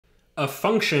A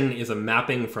function is a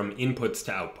mapping from inputs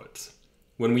to outputs.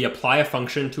 When we apply a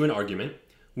function to an argument,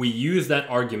 we use that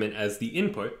argument as the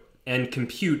input and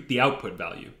compute the output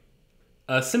value.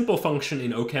 A simple function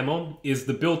in OCaml is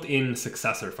the built-in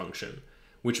successor function,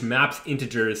 which maps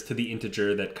integers to the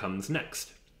integer that comes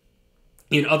next.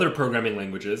 In other programming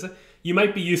languages, you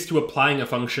might be used to applying a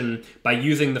function by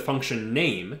using the function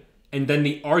name and then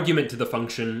the argument to the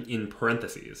function in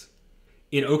parentheses.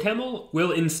 In OCaml,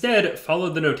 we'll instead follow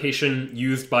the notation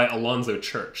used by Alonzo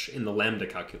Church in the lambda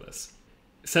calculus.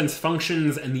 Since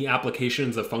functions and the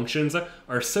applications of functions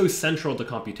are so central to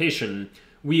computation,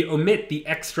 we omit the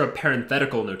extra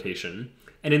parenthetical notation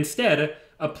and instead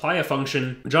apply a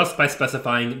function just by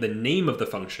specifying the name of the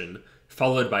function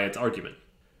followed by its argument.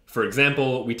 For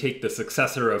example, we take the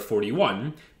successor of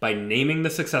 41 by naming the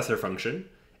successor function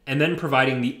and then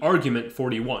providing the argument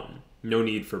 41, no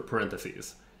need for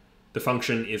parentheses. The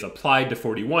function is applied to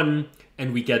 41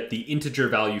 and we get the integer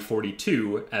value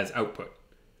 42 as output.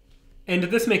 And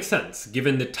this makes sense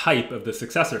given the type of the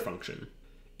successor function.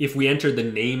 If we enter the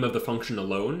name of the function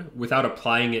alone without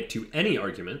applying it to any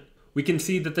argument, we can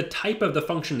see that the type of the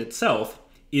function itself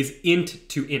is int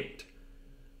to int.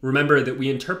 Remember that we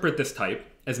interpret this type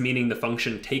as meaning the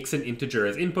function takes an integer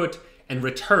as input and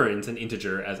returns an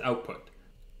integer as output.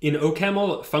 In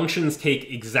OCaml, functions take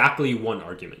exactly one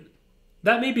argument.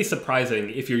 That may be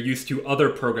surprising if you're used to other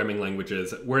programming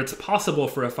languages where it's possible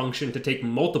for a function to take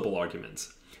multiple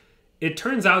arguments. It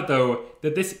turns out, though,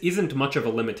 that this isn't much of a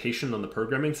limitation on the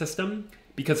programming system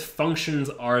because functions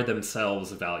are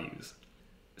themselves values.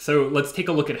 So let's take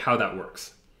a look at how that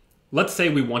works. Let's say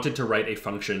we wanted to write a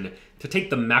function to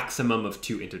take the maximum of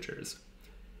two integers.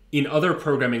 In other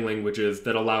programming languages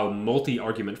that allow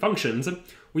multi-argument functions,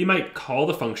 we might call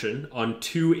the function on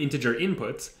two integer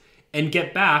inputs and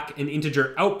get back an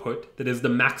integer output that is the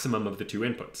maximum of the two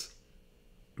inputs.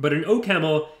 But in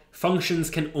OCaml, functions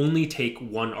can only take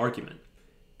one argument.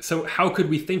 So how could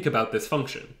we think about this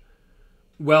function?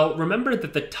 Well, remember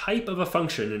that the type of a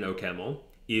function in OCaml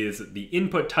is the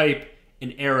input type,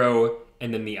 an arrow,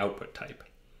 and then the output type.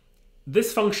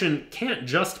 This function can't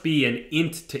just be an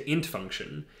int-to-int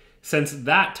function, since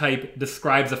that type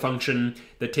describes a function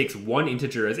that takes one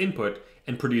integer as input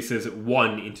and produces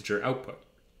one integer output.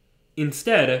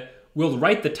 Instead, we'll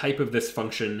write the type of this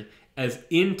function as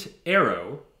int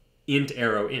arrow,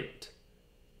 int.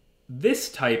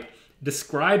 This type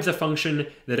describes a function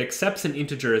that accepts an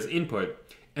integer as input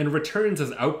and returns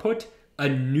as output a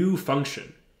new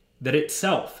function that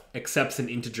itself accepts an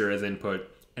integer as input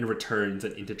and returns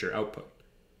an integer output.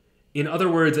 In other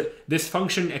words, this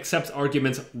function accepts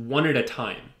arguments one at a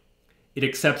time. It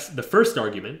accepts the first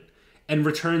argument and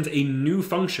returns a new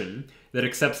function that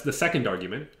accepts the second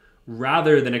argument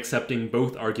rather than accepting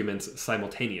both arguments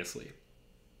simultaneously.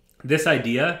 This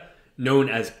idea, known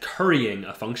as currying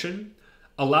a function,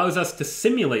 allows us to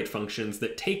simulate functions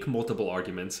that take multiple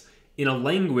arguments in a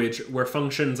language where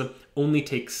functions only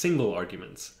take single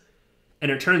arguments.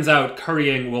 And it turns out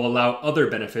currying will allow other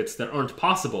benefits that aren't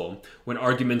possible when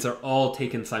arguments are all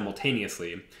taken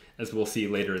simultaneously, as we'll see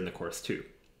later in the course too.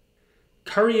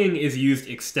 Currying is used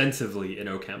extensively in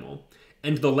OCaml,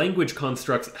 and the language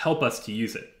constructs help us to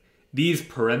use it. These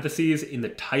parentheses in the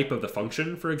type of the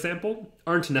function, for example,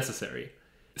 aren't necessary.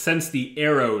 Since the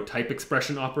arrow type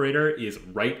expression operator is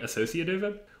right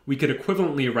associative, we could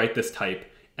equivalently write this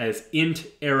type as int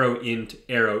arrow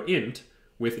int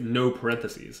with no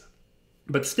parentheses.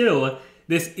 But still,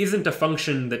 this isn't a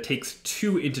function that takes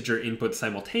two integer inputs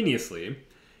simultaneously.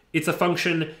 It's a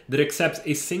function that accepts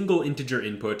a single integer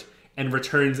input and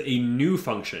returns a new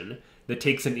function that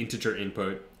takes an integer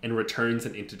input and returns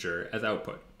an integer as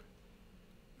output.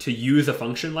 To use a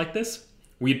function like this,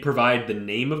 we'd provide the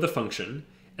name of the function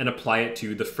and apply it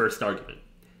to the first argument.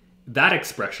 That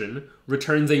expression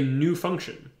returns a new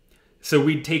function. So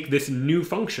we'd take this new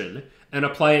function and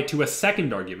apply it to a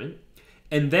second argument,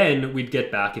 and then we'd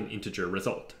get back an integer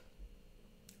result.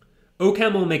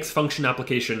 OCaml makes function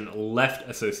application left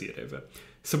associative,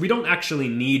 so we don't actually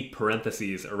need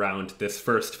parentheses around this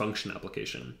first function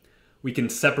application. We can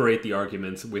separate the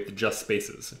arguments with just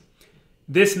spaces.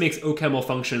 This makes OCaml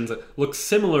functions look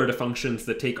similar to functions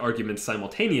that take arguments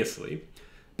simultaneously,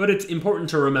 but it's important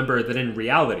to remember that in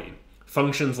reality,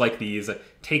 functions like these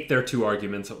take their two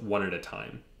arguments one at a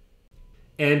time.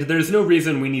 And there's no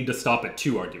reason we need to stop at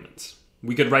two arguments.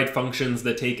 We could write functions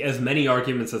that take as many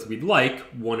arguments as we'd like,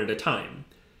 one at a time.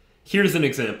 Here's an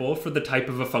example for the type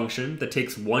of a function that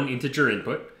takes one integer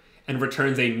input and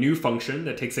returns a new function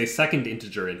that takes a second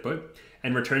integer input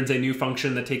and returns a new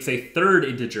function that takes a third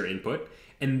integer input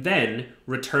and then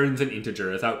returns an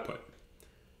integer as output.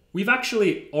 We've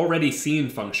actually already seen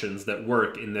functions that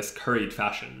work in this curried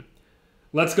fashion.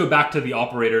 Let's go back to the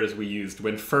operators we used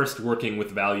when first working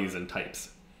with values and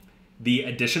types. The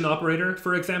addition operator,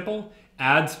 for example,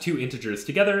 adds two integers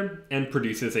together and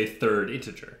produces a third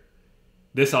integer.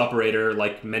 This operator,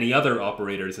 like many other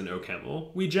operators in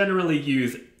OCaml, we generally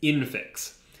use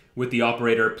infix, with the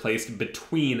operator placed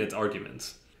between its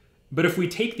arguments. But if we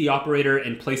take the operator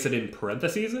and place it in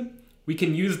parentheses, we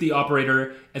can use the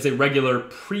operator as a regular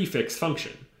prefix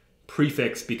function.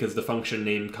 Prefix because the function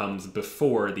name comes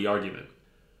before the argument.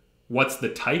 What's the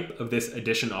type of this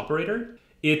addition operator?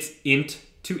 It's int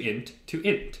to int to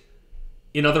int.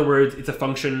 In other words, it's a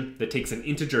function that takes an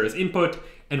integer as input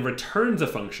and returns a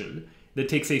function that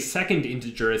takes a second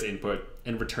integer as input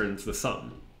and returns the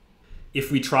sum.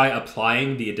 If we try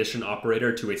applying the addition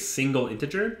operator to a single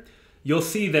integer, you'll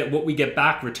see that what we get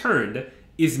back returned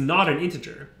is not an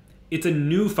integer. It's a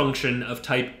new function of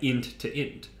type int to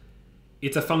int.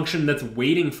 It's a function that's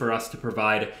waiting for us to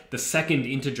provide the second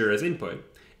integer as input,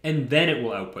 and then it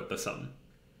will output the sum.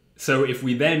 So if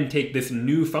we then take this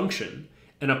new function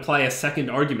and apply a second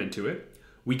argument to it,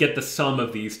 we get the sum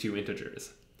of these two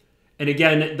integers. And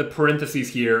again, the parentheses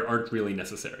here aren't really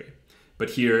necessary,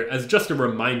 but here as just a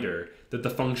reminder that the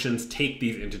functions take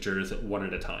these integers one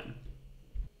at a time.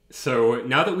 So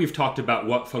now that we've talked about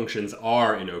what functions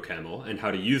are in OCaml and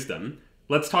how to use them,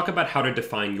 let's talk about how to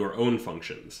define your own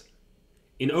functions.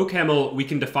 In OCaml, we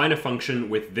can define a function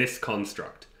with this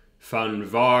construct, fun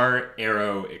var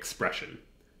arrow expression.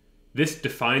 This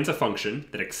defines a function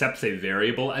that accepts a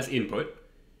variable as input,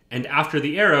 and after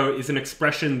the arrow is an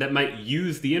expression that might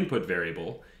use the input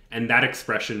variable, and that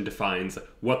expression defines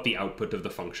what the output of the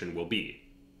function will be.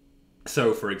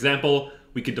 So for example,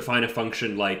 we could define a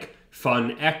function like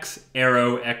fun x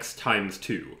arrow x times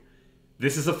 2.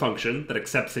 This is a function that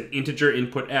accepts an integer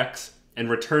input x and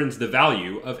returns the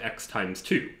value of x times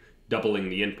 2, doubling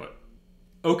the input.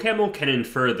 OCaml can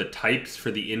infer the types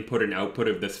for the input and output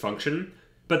of this function,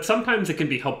 but sometimes it can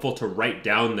be helpful to write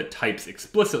down the types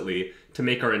explicitly to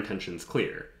make our intentions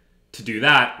clear. To do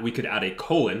that, we could add a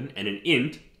colon and an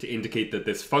int to indicate that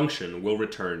this function will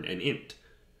return an int.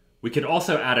 We could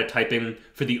also add a typing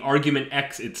for the argument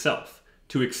x itself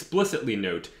to explicitly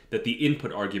note that the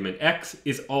input argument x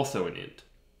is also an int.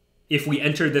 If we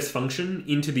enter this function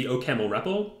into the OCaml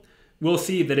REPL, we'll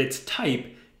see that its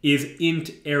type is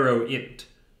int arrow int,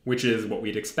 which is what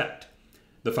we'd expect.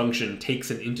 The function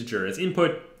takes an integer as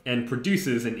input and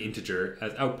produces an integer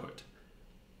as output.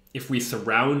 If we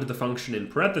surround the function in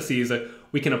parentheses,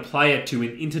 we can apply it to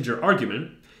an integer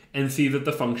argument and see that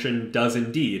the function does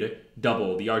indeed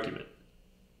double the argument.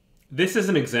 This is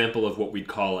an example of what we'd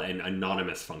call an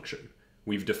anonymous function.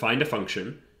 We've defined a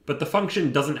function, but the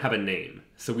function doesn't have a name,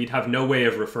 so we'd have no way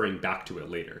of referring back to it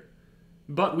later.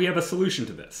 But we have a solution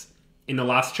to this. In the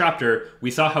last chapter,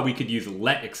 we saw how we could use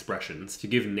let expressions to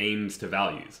give names to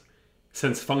values.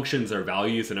 Since functions are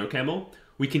values in OCaml,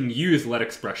 we can use let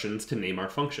expressions to name our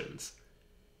functions.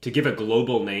 To give a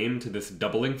global name to this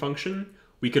doubling function,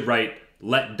 we could write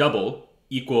let double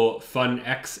equal fun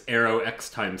x arrow x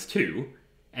times 2,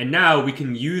 and now we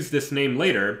can use this name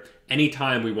later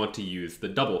anytime we want to use the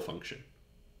double function.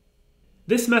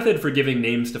 This method for giving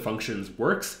names to functions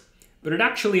works, but it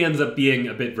actually ends up being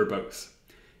a bit verbose.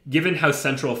 Given how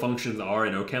central functions are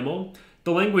in OCaml,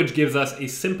 the language gives us a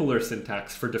simpler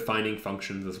syntax for defining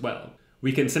functions as well.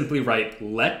 We can simply write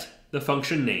let the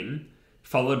function name,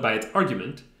 followed by its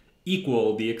argument,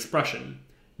 equal the expression.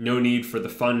 No need for the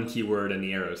fun keyword and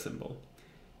the arrow symbol.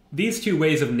 These two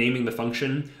ways of naming the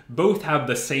function both have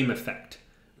the same effect,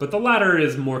 but the latter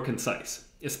is more concise,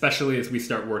 especially as we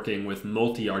start working with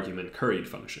multi-argument curried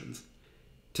functions.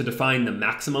 To define the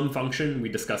maximum function we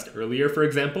discussed earlier, for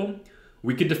example,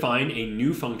 we could define a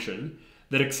new function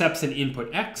that accepts an input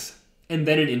x and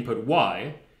then an input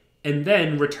y, and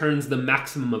then returns the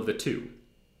maximum of the two.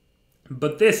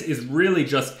 But this is really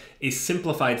just a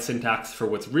simplified syntax for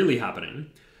what's really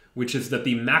happening, which is that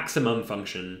the maximum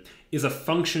function is a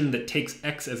function that takes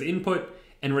x as input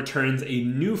and returns a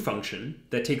new function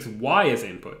that takes y as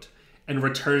input and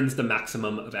returns the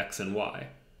maximum of x and y.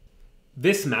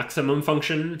 This maximum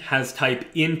function has type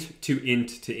int to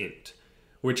int to int,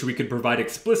 which we could provide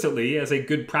explicitly as a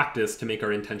good practice to make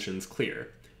our intentions clear.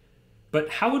 But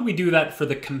how would we do that for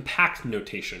the compact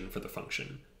notation for the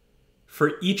function?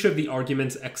 For each of the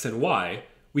arguments x and y,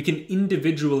 we can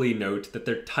individually note that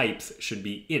their types should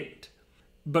be int.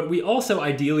 But we also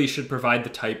ideally should provide the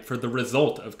type for the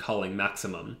result of calling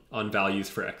maximum on values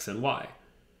for x and y.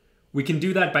 We can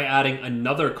do that by adding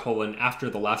another colon after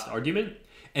the last argument,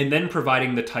 and then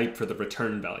providing the type for the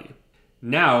return value.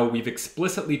 Now we've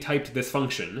explicitly typed this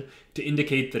function to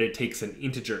indicate that it takes an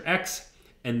integer x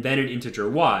and then an integer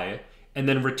y, and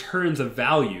then returns a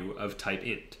value of type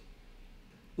int.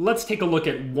 Let's take a look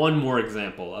at one more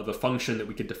example of a function that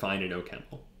we could define in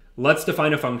OCaml. Let's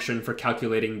define a function for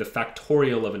calculating the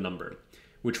factorial of a number,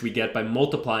 which we get by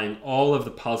multiplying all of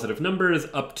the positive numbers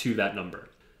up to that number.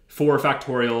 4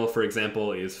 factorial, for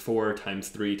example, is 4 times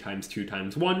 3 times 2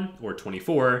 times 1, or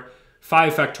 24.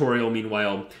 5 factorial,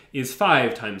 meanwhile, is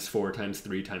 5 times 4 times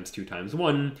 3 times 2 times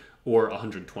 1, or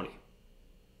 120.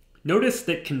 Notice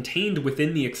that contained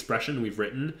within the expression we've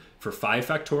written for 5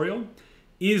 factorial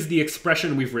is the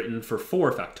expression we've written for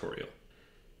 4 factorial.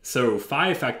 So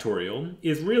 5 factorial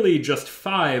is really just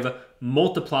 5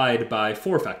 multiplied by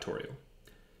 4 factorial.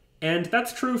 And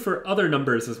that's true for other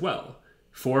numbers as well.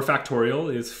 4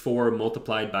 factorial is 4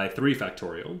 multiplied by 3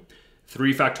 factorial.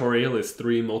 3 factorial is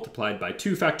 3 multiplied by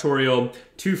 2 factorial.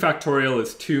 2 factorial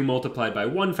is 2 multiplied by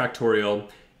 1 factorial.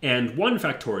 And 1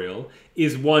 factorial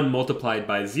is 1 multiplied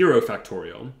by 0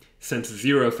 factorial, since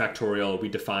 0 factorial we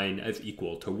define as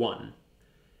equal to 1.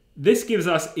 This gives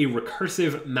us a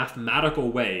recursive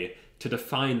mathematical way to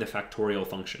define the factorial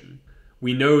function.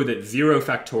 We know that 0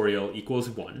 factorial equals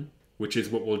 1, which is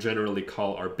what we'll generally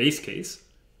call our base case.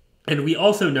 And we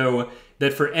also know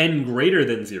that for n greater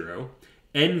than 0,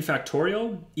 n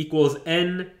factorial equals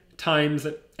n times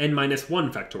n minus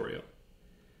 1 factorial.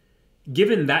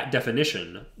 Given that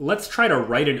definition, let's try to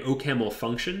write an OCaml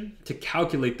function to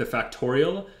calculate the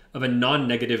factorial of a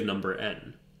non-negative number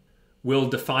n. We'll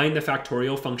define the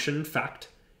factorial function fact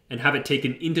and have it take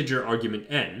an integer argument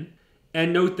n,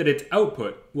 and note that its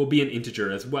output will be an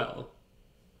integer as well.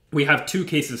 We have 2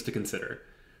 cases to consider.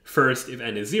 First, if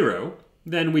n is 0,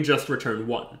 then we just return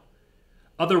 1.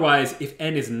 Otherwise, if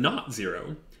n is not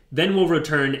 0, then we'll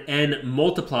return n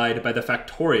multiplied by the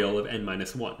factorial of n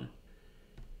minus 1.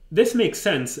 This makes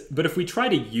sense, but if we try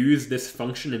to use this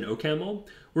function in OCaml,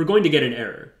 we're going to get an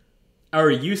error. Our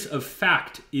use of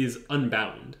fact is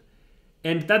unbound.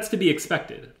 And that's to be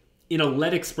expected. In a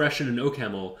let expression in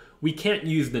OCaml, we can't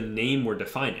use the name we're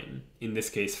defining, in this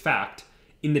case fact,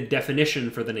 in the definition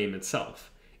for the name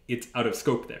itself. It's out of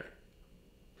scope there.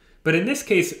 But in this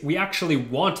case, we actually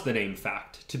want the name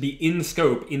fact to be in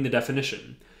scope in the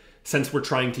definition, since we're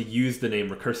trying to use the name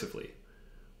recursively.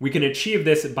 We can achieve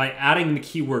this by adding the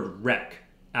keyword rec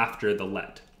after the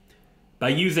let. By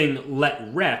using let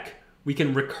rec, we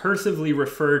can recursively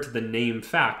refer to the name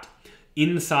fact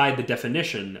inside the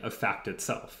definition of fact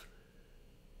itself.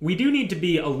 We do need to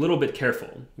be a little bit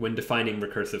careful when defining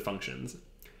recursive functions.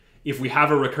 If we have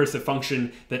a recursive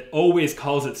function that always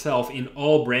calls itself in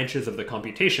all branches of the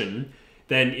computation,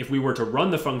 then if we were to run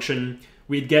the function,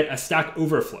 we'd get a stack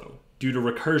overflow due to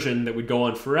recursion that would go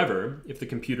on forever if the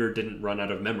computer didn't run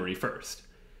out of memory first.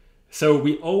 So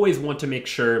we always want to make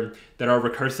sure that our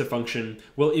recursive function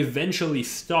will eventually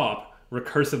stop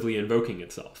recursively invoking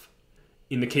itself.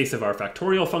 In the case of our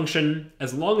factorial function,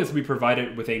 as long as we provide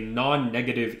it with a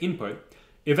non-negative input,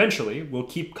 eventually we'll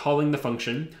keep calling the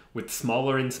function with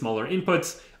smaller and smaller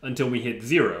inputs until we hit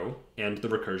 0 and the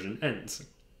recursion ends.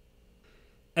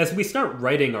 As we start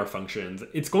writing our functions,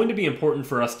 it's going to be important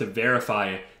for us to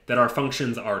verify that our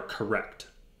functions are correct.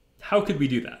 How could we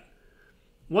do that?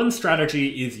 One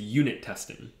strategy is unit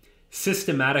testing,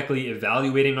 systematically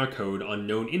evaluating our code on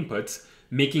known inputs,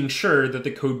 making sure that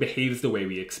the code behaves the way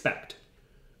we expect.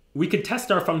 We could test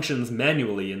our functions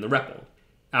manually in the REPL.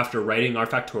 After writing our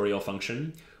factorial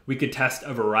function, we could test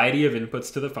a variety of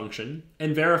inputs to the function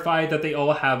and verify that they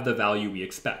all have the value we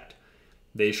expect.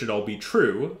 They should all be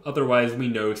true, otherwise we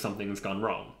know something's gone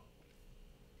wrong.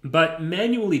 But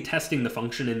manually testing the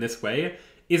function in this way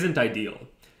isn't ideal,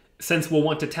 since we'll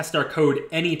want to test our code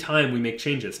any time we make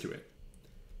changes to it.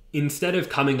 Instead of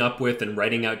coming up with and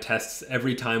writing out tests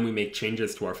every time we make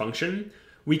changes to our function,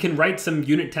 we can write some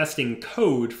unit testing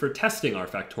code for testing our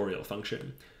factorial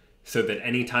function, so that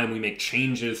anytime we make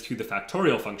changes to the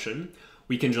factorial function,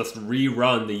 we can just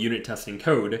rerun the unit testing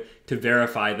code to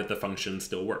verify that the function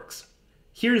still works.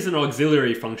 Here's an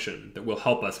auxiliary function that will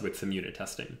help us with some unit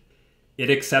testing. It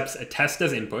accepts a test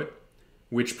as input,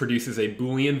 which produces a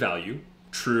Boolean value,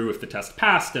 true if the test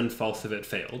passed and false if it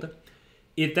failed.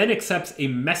 It then accepts a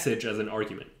message as an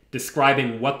argument,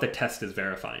 describing what the test is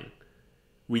verifying.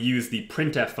 We use the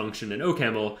printf function in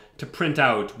OCaml to print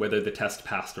out whether the test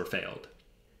passed or failed.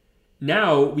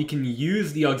 Now we can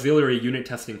use the auxiliary unit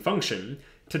testing function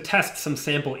to test some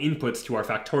sample inputs to our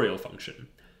factorial function.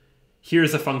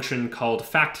 Here's a function called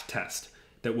factTest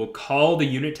that will call the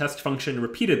unit test function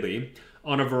repeatedly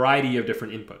on a variety of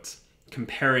different inputs,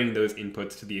 comparing those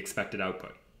inputs to the expected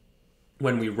output.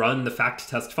 When we run the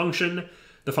factTest function,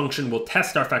 the function will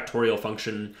test our factorial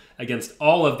function against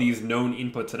all of these known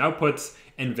inputs and outputs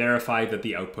and verify that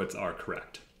the outputs are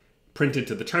correct. Printed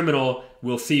to the terminal,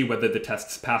 we'll see whether the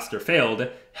tests passed or failed,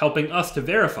 helping us to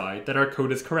verify that our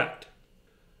code is correct.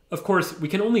 Of course, we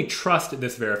can only trust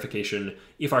this verification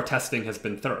if our testing has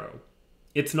been thorough.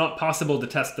 It's not possible to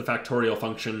test the factorial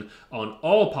function on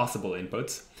all possible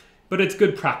inputs, but it's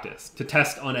good practice to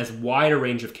test on as wide a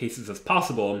range of cases as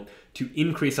possible to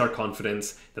increase our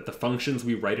confidence that the functions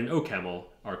we write in OCaml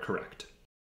are correct.